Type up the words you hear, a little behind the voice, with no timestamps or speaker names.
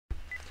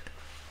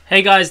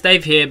Hey guys,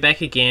 Dave here,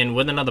 back again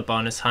with another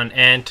bonus hunt,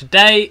 and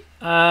today,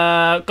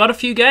 got a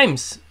few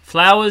games.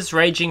 Flowers,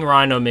 Raging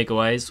Rhino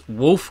Megaways,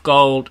 Wolf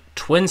Gold,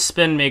 Twin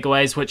Spin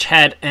Megaways, which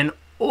had an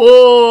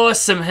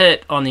awesome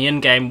hit on the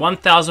in-game,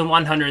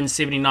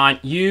 1,179.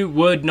 You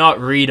would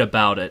not read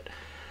about it.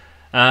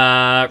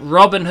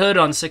 Robin Hood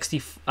on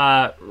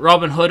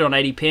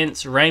 80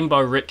 pence, Rainbow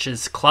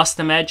Riches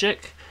Cluster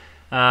Magic,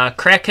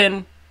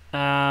 Kraken,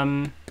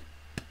 and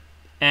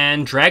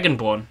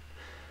Dragonborn.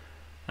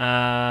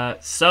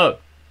 So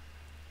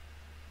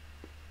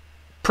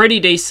pretty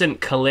decent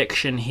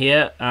collection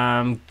here.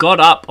 Got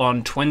up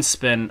on Twin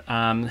Spin,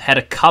 had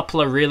a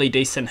couple of really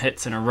decent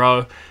hits in a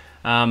row.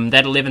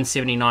 That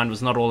 1179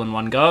 was not all in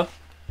one go.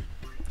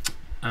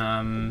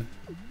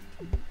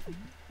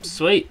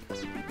 Sweet.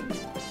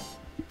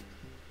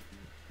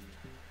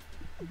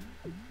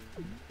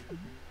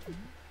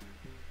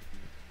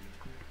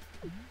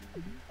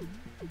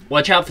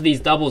 Watch out for these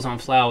doubles on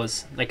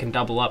flowers. They can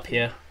double up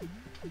here.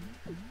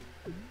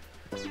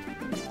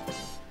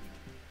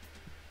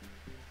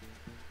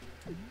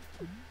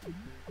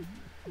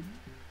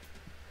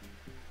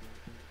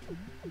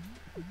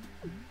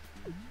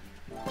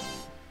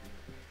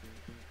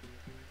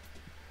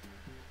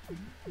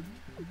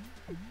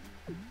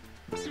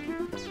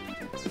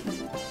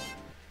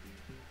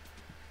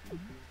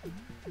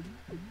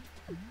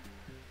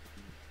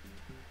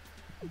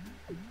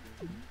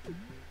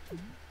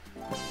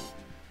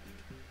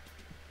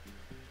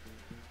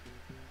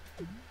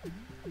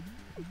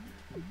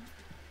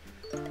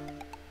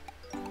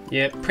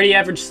 Yeah, pretty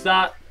average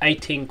start,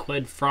 18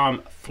 quid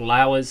from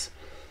flowers.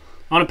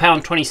 On a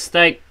 £1.20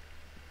 stake,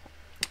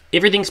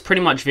 everything's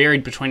pretty much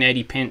varied between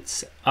 80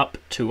 pence up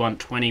to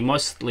 120,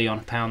 mostly on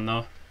a pound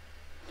though.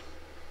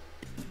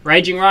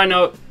 Raging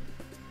Rhino,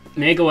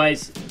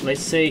 Megaways,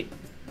 let's see.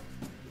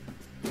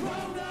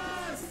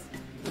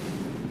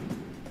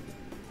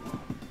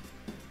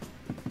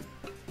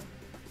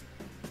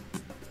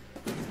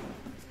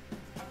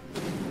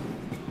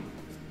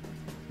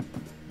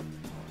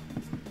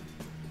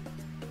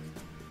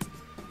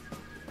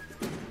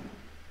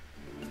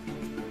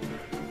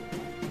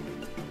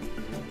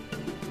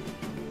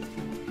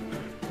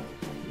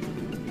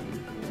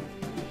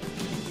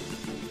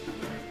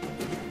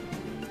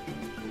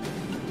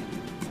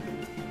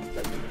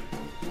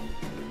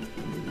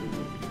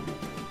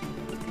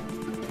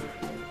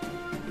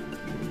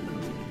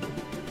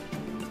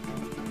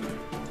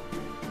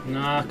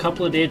 Nah, a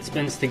couple of dead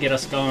spins to get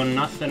us going,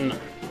 nothing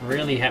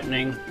really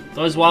happening.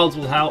 Those wilds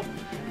will help.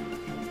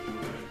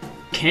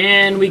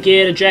 Can we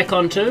get a jack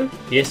on 2?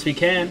 Yes we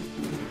can.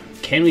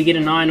 Can we get a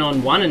 9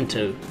 on 1 and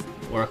 2?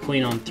 Or a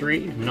queen on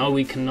 3? No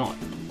we cannot.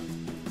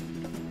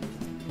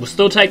 We'll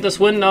still take this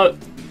win though.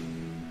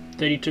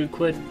 32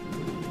 quid.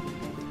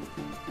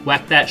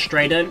 Whack that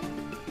straight in.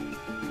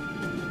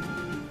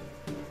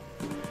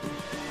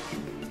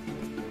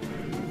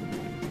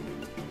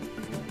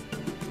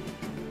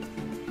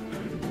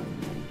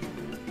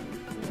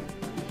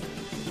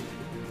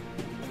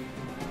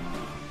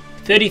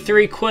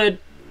 £33 quid.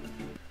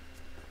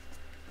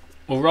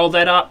 We'll roll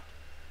that up.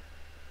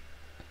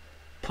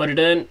 Put it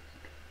in.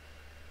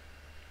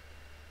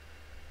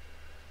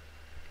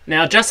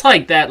 Now, just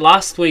like that,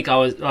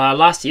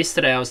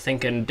 yesterday I was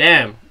thinking,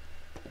 damn,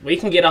 we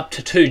can get up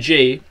to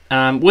 2G.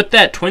 With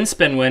that twin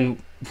spin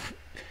win,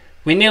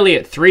 we're nearly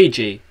at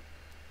 3G.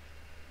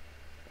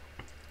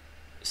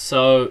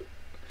 So,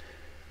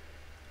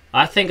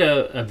 I think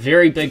a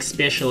very big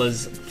special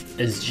is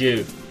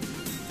due.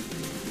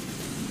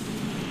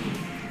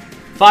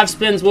 5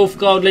 spins, Wolf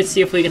Gold. Let's see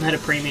if we can hit a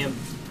premium.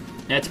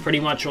 That's pretty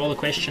much all the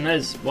question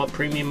is. What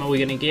premium are we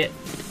going to get?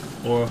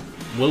 Or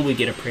will we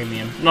get a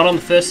premium? Not on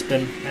the first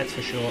spin, that's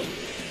for sure.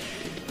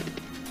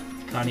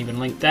 Can't even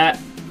link that.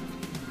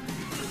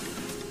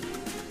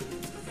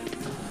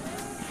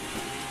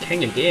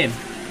 King again.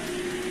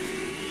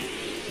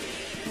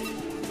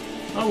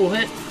 Oh, we'll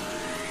hit.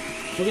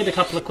 We'll get a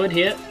couple of quid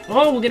here.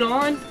 Oh, we'll get a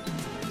line.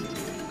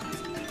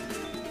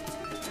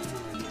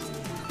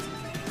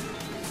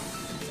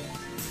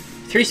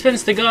 Three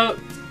spins to go.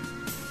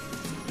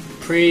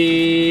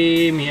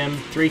 Premium.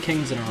 3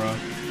 kings in a row.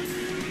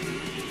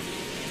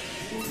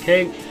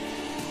 King.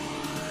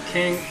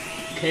 King.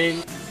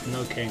 King.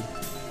 No king.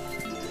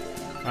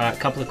 Alright,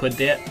 couple of quid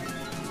there.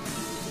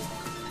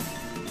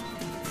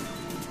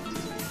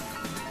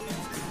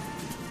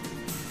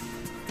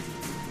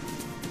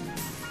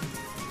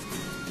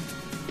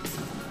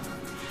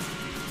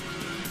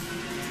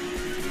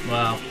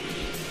 Wow.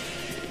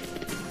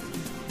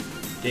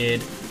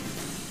 Dead.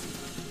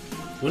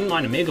 Wouldn't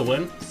mind a mega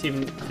win,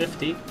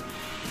 750.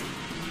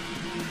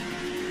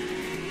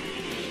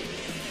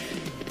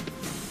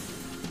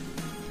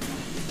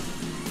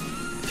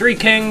 Three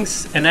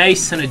kings, an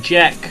ace, and a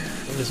jack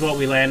was what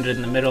we landed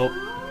in the middle.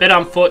 Bit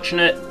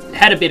unfortunate.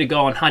 Had a bit of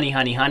go on honey,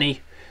 honey,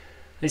 honey.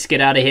 Let's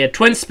get out of here.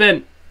 Twin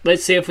spin.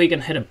 Let's see if we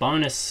can hit a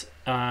bonus.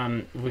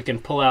 We can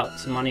pull out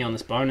some money on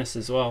this bonus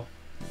as well.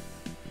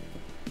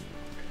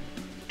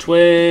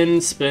 Twin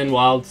spin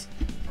wilds.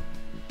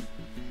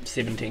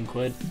 17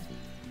 quid.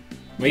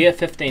 We get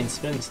 15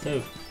 spins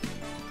too.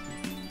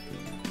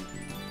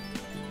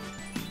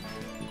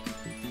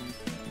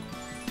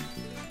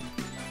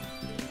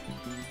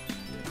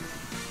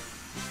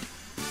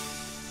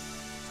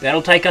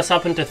 That'll take us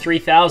up into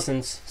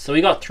 3,000s. So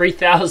we got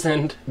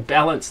 3,000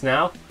 balance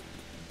now.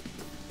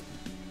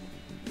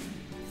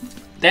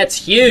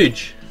 That's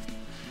huge.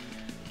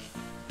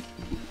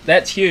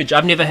 That's huge.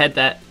 I've never had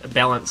that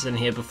balance in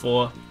here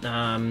before.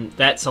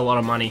 That's a lot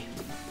of money.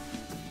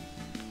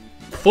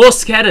 4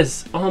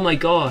 scatters. Oh my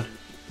god.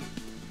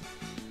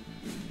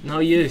 No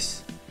use.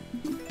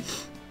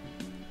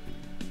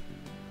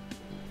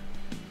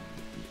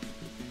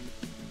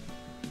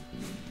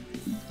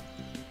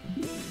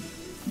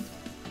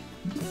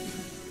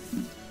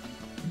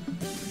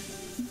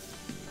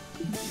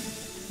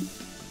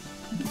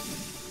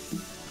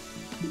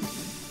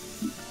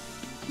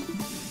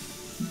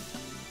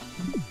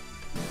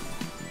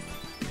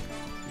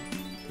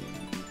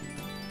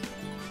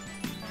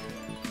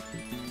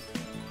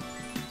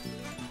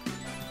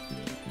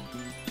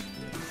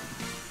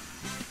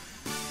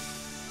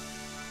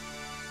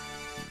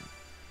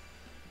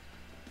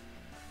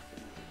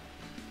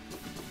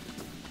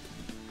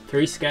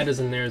 Three scatters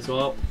in there as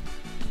well.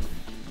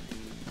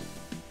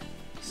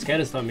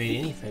 Scatters don't mean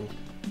anything.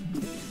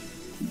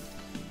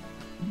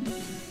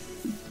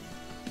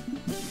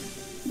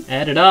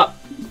 Add it up.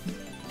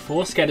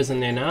 4 scatters in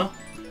there now.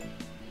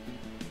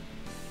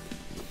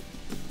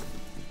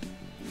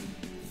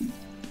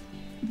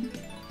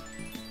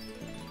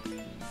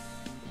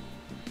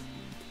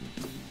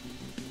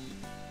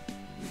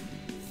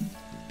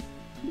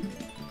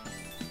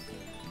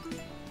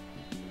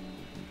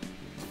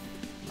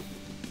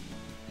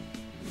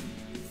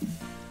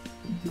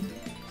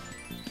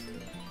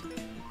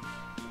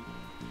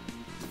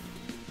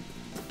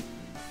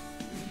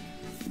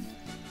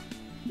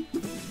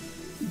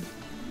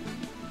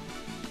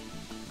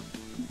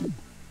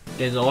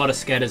 There's a lot of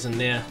scatters in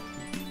there.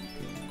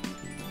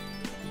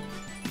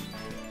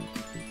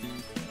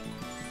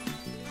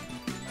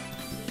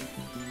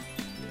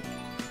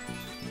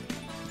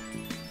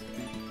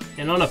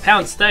 And on a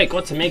pound steak,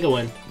 what's a mega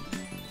win?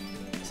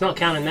 It's not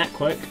counting that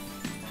quick.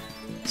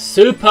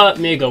 Super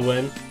mega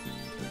win.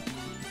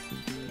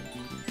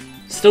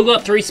 Still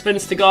got 3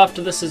 spins to go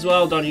after this as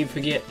well, don't you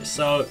forget.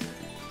 So,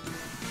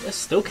 it's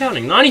still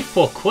counting.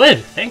 94 quid.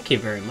 Thank you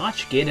very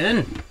much. Get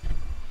in.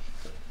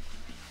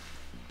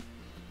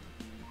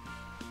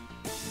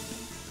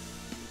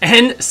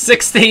 And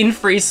 16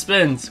 free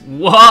spins.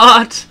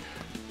 What?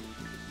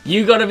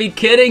 You gotta be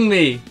kidding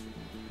me.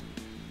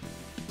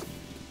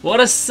 What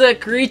a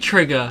sick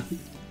retrigger.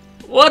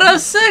 What a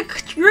sick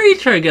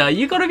retrigger.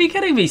 You gotta be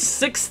kidding me.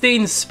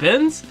 16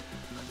 spins?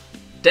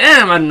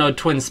 Damn, I didn't know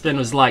twin spin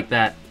was like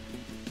that.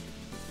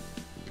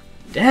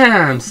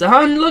 Damn,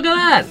 son, look at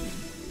that.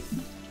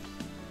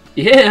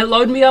 Yeah,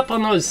 load me up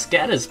on those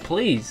scatters,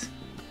 please.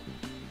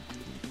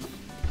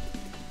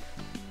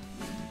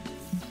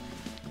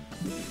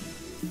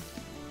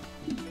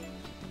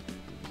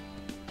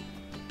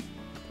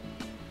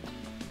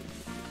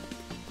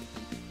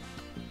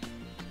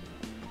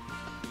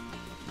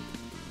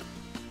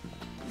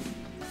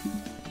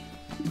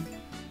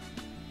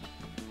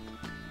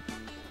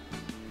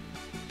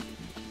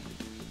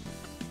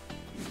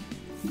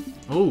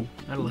 Oh,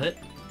 that'll hit.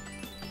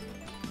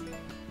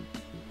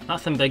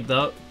 Nothing big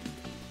though.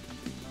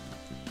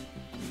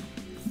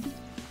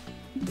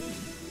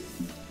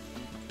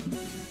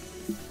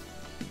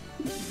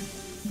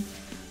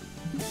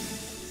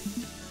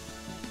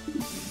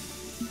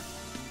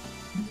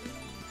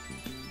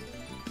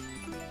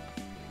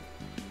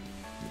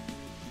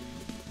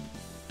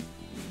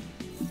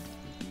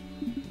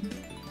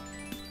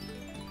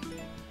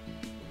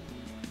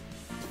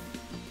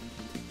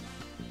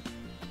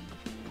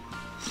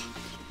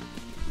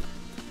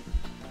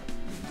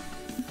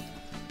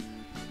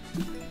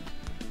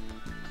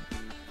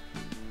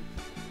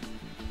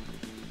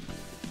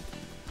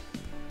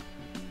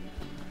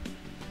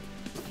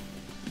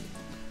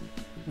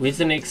 Where's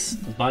the next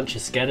bunch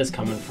of scatters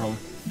coming from?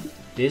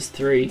 There's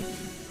 3.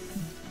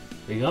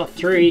 We got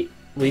 3.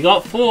 We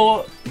got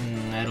 4.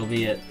 That'll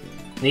be it.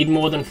 Need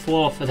more than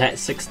 4 for that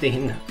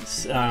 16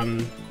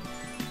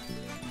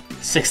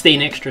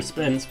 extra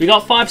spins. We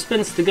got 5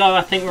 spins to go.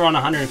 I think we're on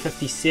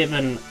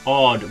 157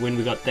 odd when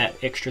we got that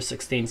extra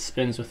 16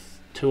 spins with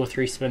 2 or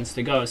 3 spins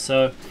to go.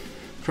 So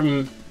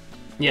from,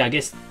 yeah, I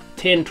guess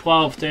 10,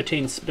 12,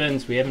 13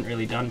 spins, we haven't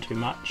really done too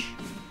much.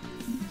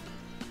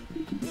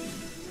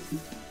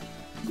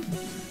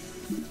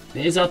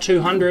 There's our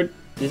 200.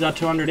 There's our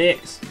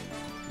 200x.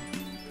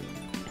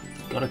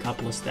 Got a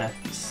couple of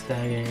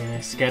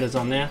scatters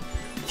on there.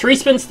 3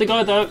 spins to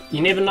go though.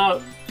 You never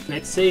know.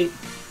 Let's see.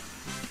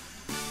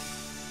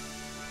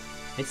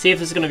 Let's see if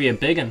this is going to be a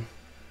big one.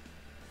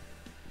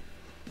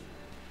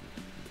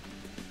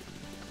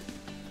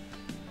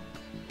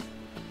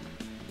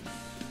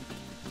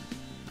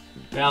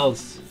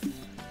 Bells.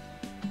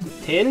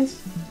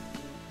 10s.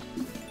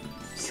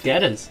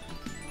 Scatters.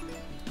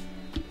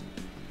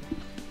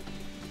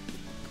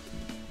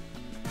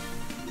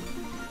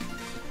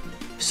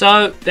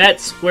 So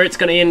that's where it's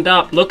going to end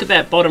up. Look at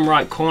that bottom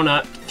right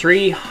corner,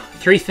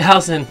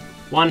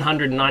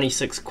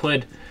 3,196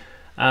 quid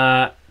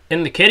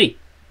in the kitty.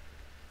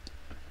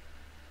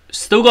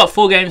 Still got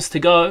 4 games to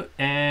go,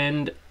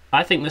 and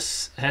I think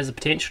this has the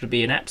potential to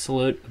be an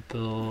absolute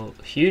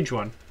huge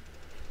one.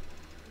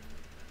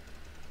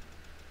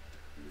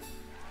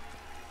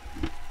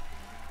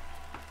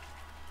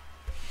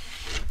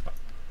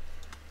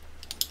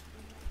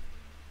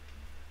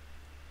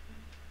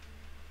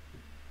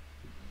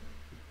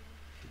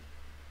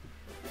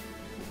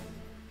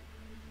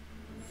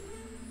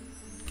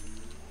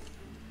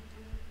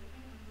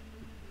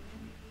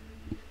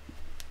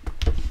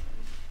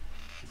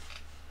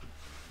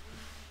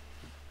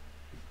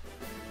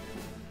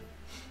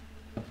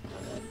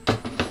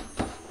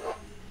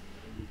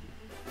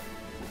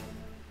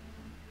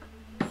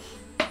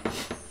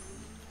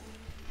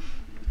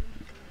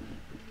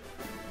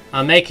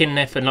 I'm making an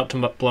effort not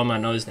to blow my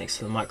nose next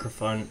to the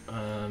microphone.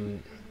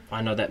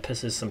 I know that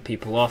pisses some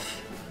people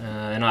off,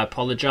 and I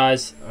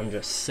apologize. I'm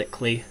just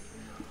sickly.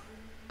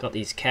 Got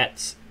these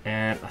cats,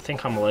 and I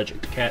think I'm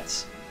allergic to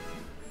cats.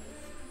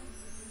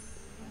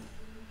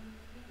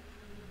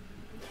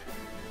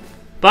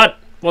 But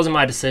wasn't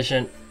my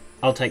decision.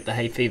 I'll take the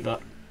hay fever.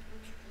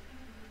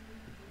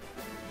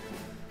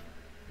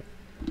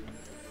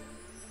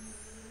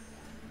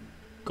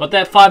 Got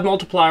that 5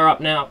 multiplier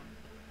up now.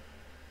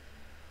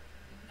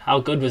 How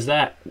good was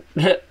that?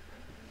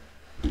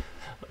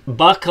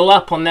 Buckle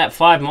up on that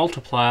 5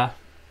 multiplier.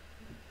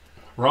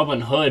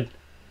 Robin Hood.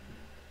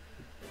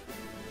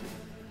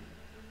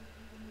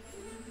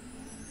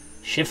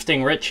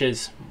 Shifting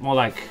riches. More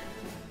like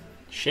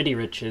shitty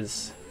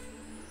riches.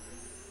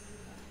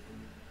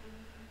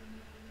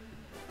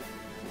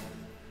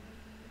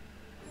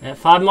 That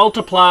 5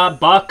 multiplier.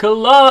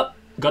 Buckle up.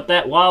 Got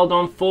that wild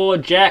on 4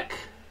 jack.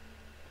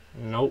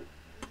 Nope.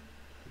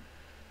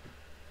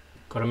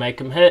 Gotta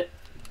make him hit.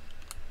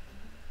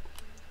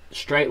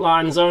 Straight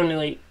lines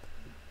only.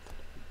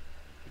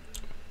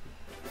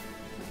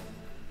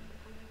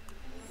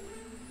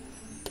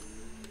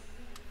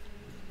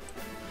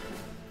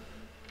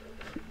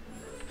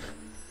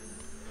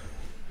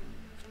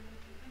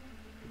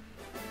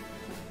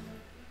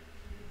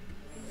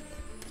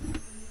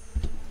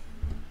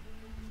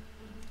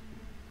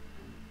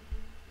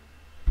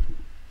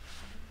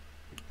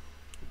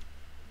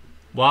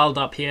 Wild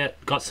up here.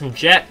 Got some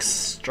jacks.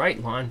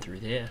 Straight line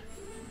through there.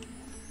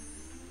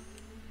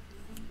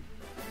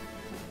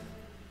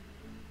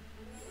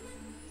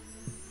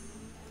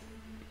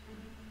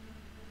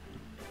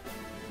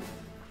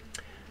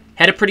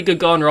 Had a pretty good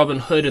go on Robin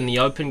Hood in the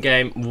open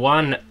game.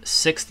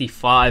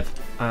 165,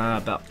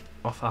 about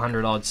off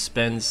 100 odd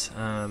spins.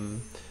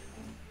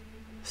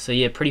 So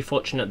yeah, pretty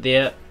fortunate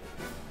there.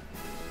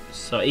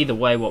 So either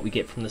way, what we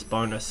get from this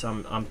bonus,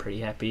 I'm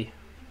pretty happy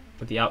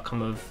with the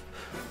outcome of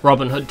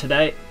Robin Hood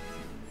today.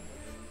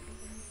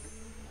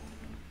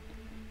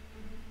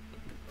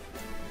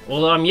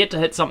 Although I'm yet to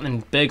hit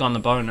something big on the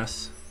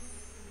bonus.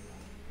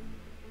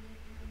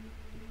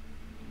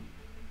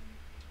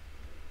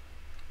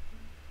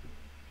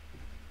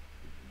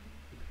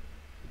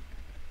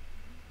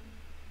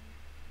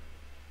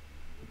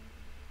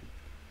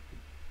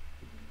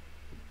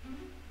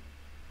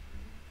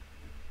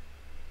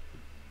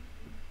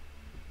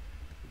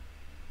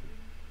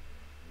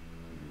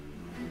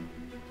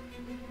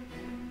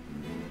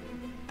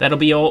 That'll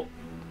be all.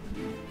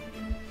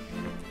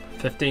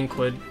 15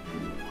 quid.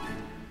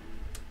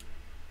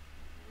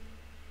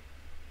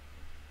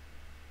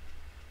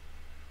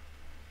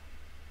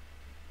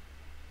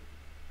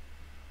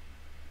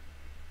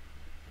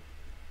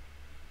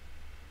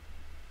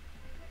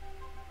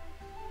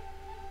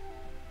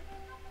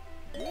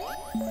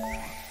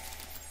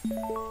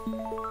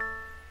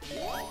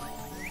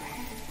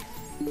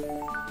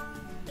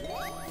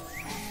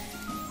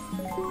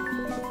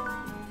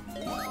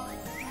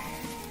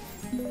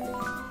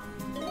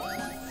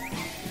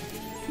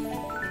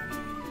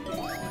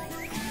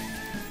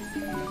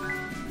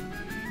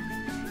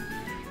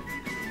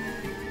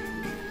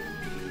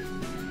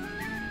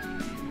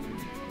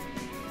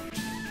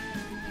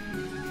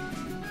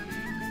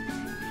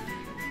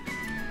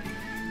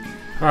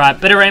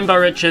 Alright, bit of Rainbow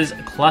Riches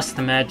plus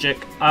the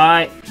magic.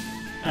 I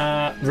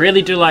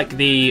really do like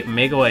the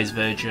Megaways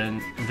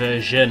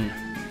version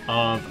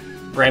of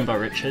Rainbow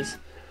Riches.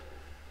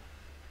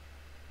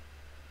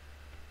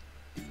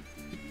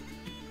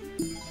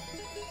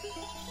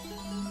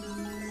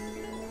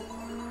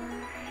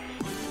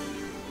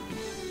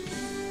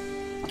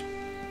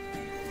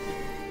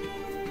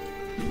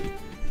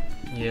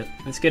 Yeah,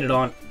 let's get it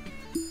on.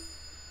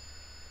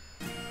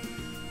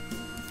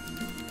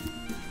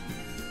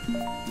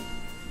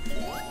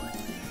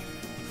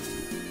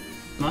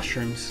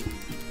 Mushrooms.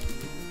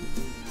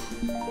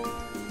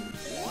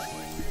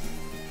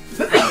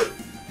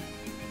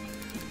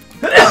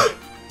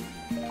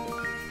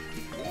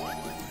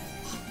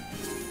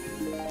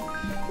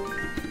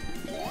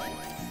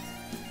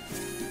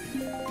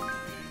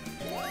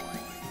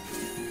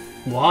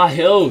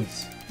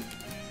 Wilds.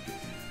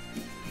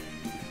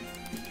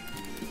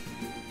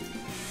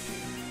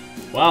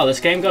 Wow, this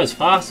game goes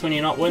fast when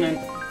you're not winning.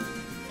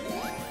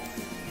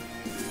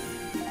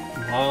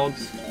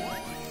 Wilds.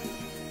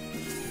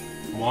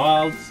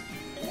 Wilds.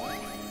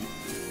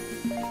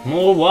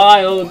 More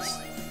wilds.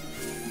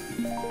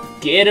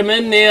 Get him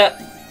in there.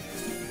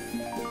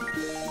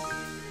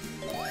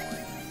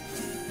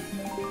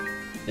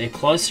 They're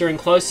closer and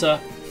closer.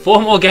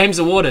 4 more games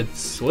awarded.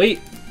 Sweet.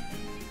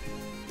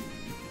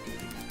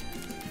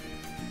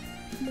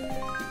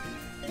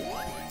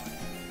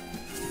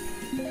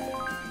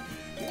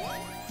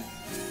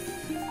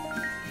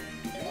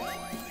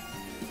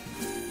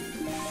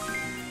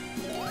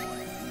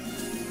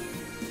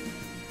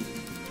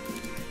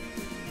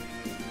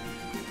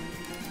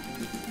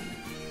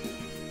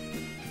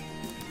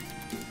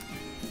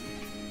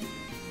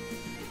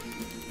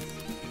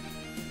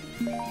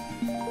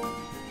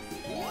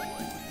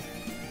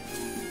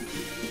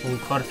 Ooh,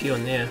 quite a few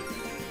in there.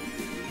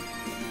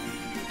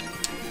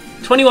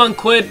 21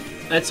 quid.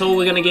 That's all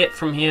we're gonna get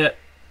from here.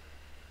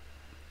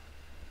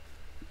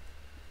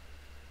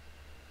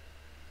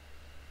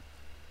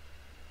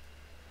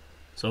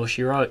 That's all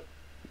she wrote.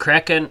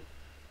 Kraken.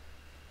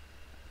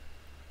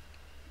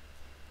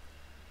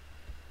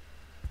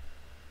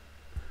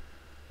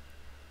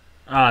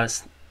 Ah,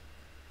 it's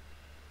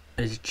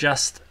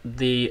just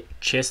the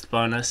chest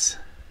bonus.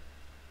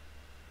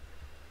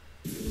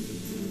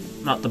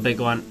 Not the big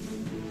one.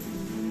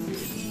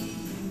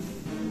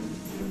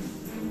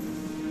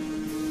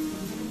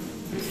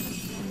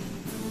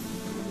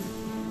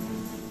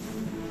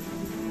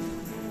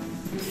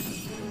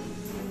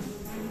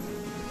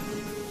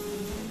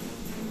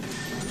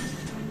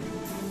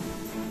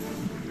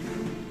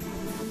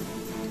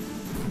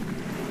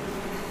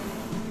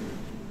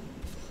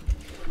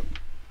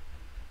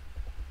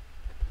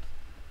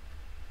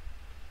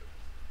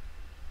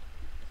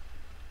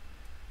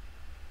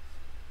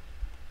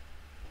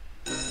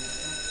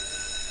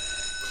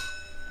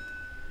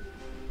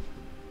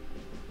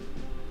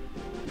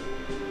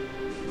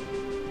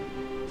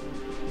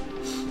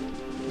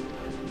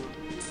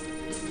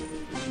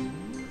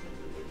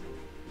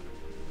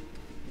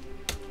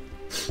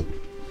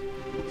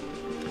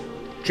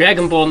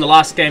 Dragonborn, the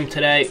last game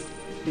today.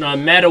 No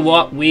matter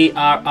what, we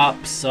are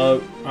up,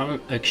 so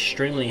I'm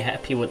extremely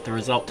happy with the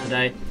result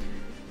today.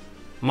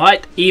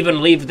 Might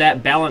even leave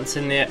that balance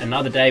in there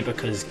another day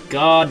because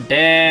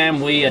goddamn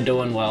we are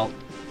doing well.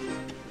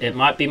 It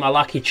might be my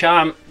lucky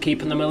charm,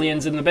 keeping the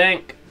millions in the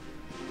bank.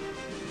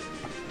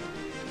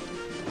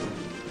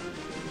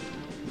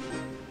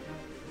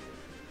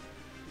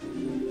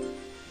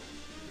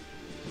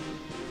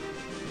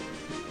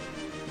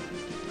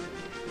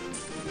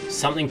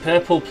 Something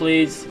purple,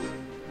 please.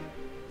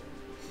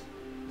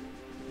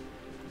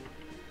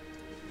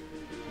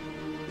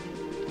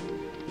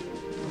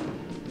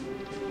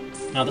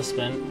 Another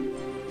spin.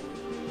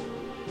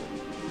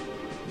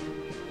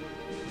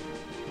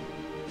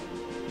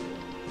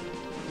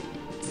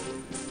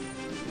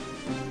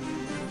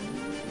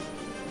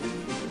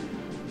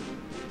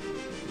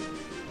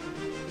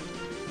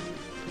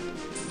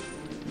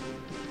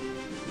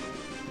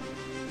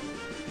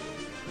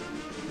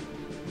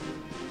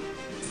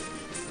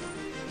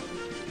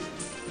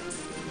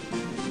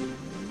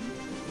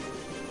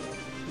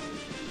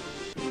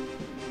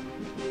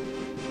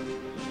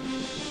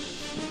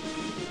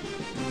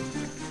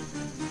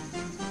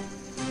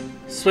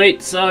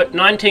 Sweet, so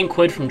 19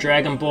 quid from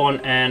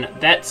Dragonborn, and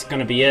that's going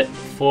to be it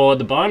for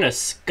the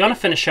bonus. Gonna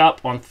finish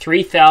up on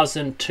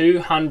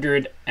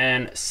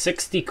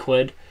 3,260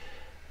 quid.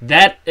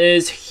 That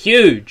is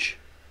huge.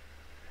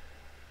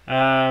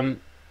 Oh,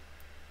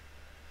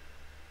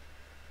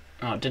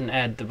 it didn't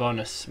add the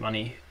bonus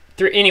money.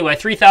 Anyway,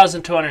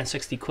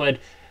 3,260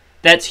 quid.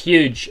 That's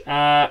huge.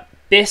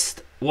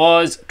 Best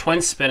was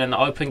twin spin in the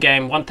open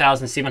game,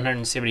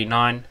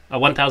 1,179,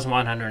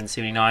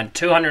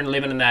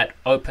 211 in that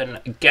open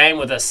game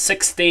with a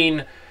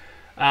 16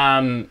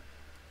 free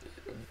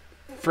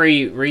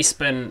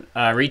respin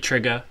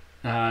retrigger.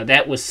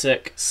 That was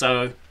sick.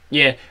 So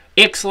yeah,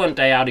 excellent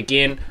day out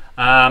again.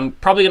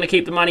 Probably going to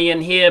keep the money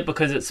in here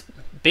because it's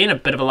been a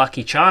bit of a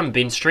lucky charm.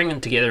 Been stringing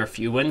together a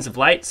few wins of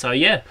late. So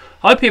yeah,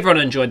 hope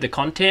everyone enjoyed the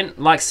content,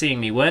 like seeing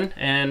me win,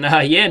 and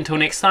yeah, until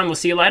next time, we'll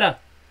see you later.